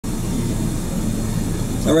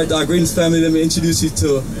All right, greetings family. Let me introduce you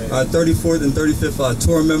to our 34th and 35th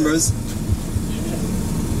tour members.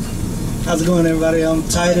 How's it going, everybody? I'm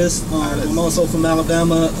Titus. I'm also from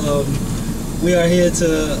Alabama. We are here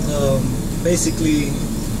to basically,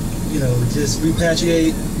 you know, just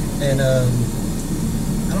repatriate, and I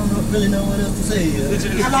don't really know what else to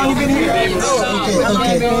say. How long you been here?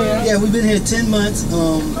 Okay. Yeah, we've been here 10 months.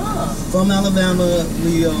 From Alabama.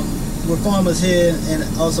 We're farmers here and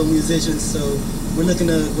also musicians, so we're looking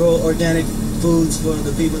to grow organic foods for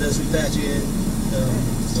the people that's repatriated.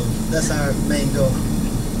 So that's our main goal.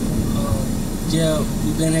 Yeah,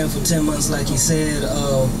 we've been here for 10 months, like he said.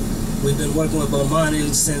 We've been working with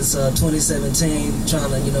Bomani since 2017, trying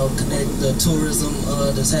to, you know, connect the tourism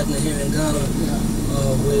that's happening here in Ghana.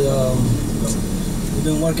 We've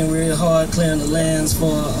been working really hard clearing the lands for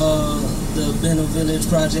the Benno Village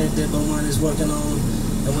project that Bomani is working on,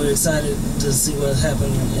 and we're excited to see what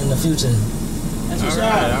happens in the future. That's what's up.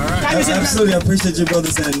 Absolutely, I appreciate you,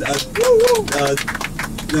 brothers. And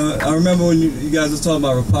you know, I remember when you guys were talking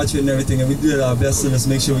about repatriating and everything, and we did our best to just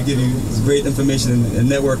make sure we give you great information and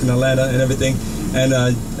network in Atlanta and everything,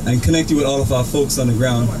 and connect you with all of our folks on the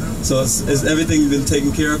ground. So has everything been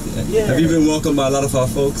taken care of? Yeah. Have you been welcomed by a lot of our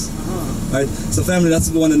folks? All right. So family, that's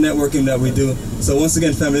the one of the networking that we do. So once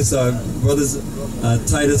again, family, it's our brothers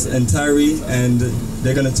Titus and Tyree, and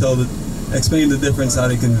they're going to explain the difference, how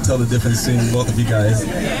they can tell the difference between both of you guys.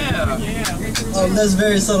 There's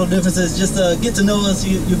very subtle differences. Just get to know us,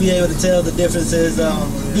 you'll be able to tell the differences.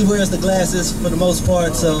 He wears the glasses for the most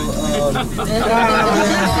part, so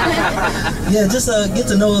yeah, just get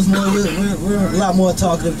to know us more. We're a lot more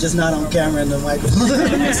talkative, just not on camera and the microphone.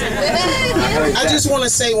 I just want to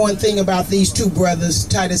say one thing about these two brothers,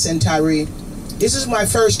 Titus and Tyree. This is my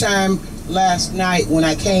first time last night when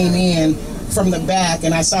I came in from the back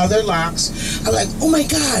and I saw their locks. I was like, oh my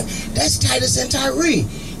God, that's Titus and Tyree.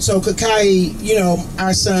 So Kakai, you know,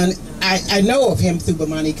 our son, I know of him through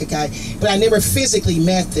Bomani Kakai, but I never physically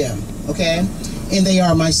met them, okay? And they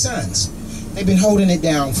are my sons. They've been holding it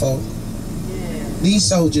down, folks. These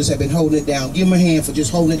soldiers have been holding it down. Give them a hand for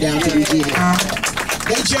just holding it down till we get here.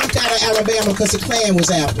 They jumped out of Alabama because the Klan was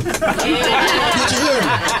after them. Did you hear me?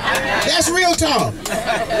 That's real talk.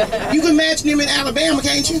 You can imagine them in Alabama,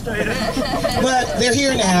 can't you? But they're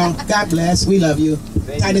here now. God bless. We love you.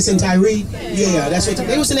 Titus and Tyree. Yeah, that's what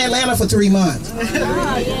they was in Atlanta for 3 months.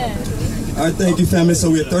 All right, thank you, family. So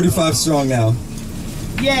we're 35 strong now.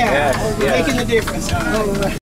 Yeah, making the difference.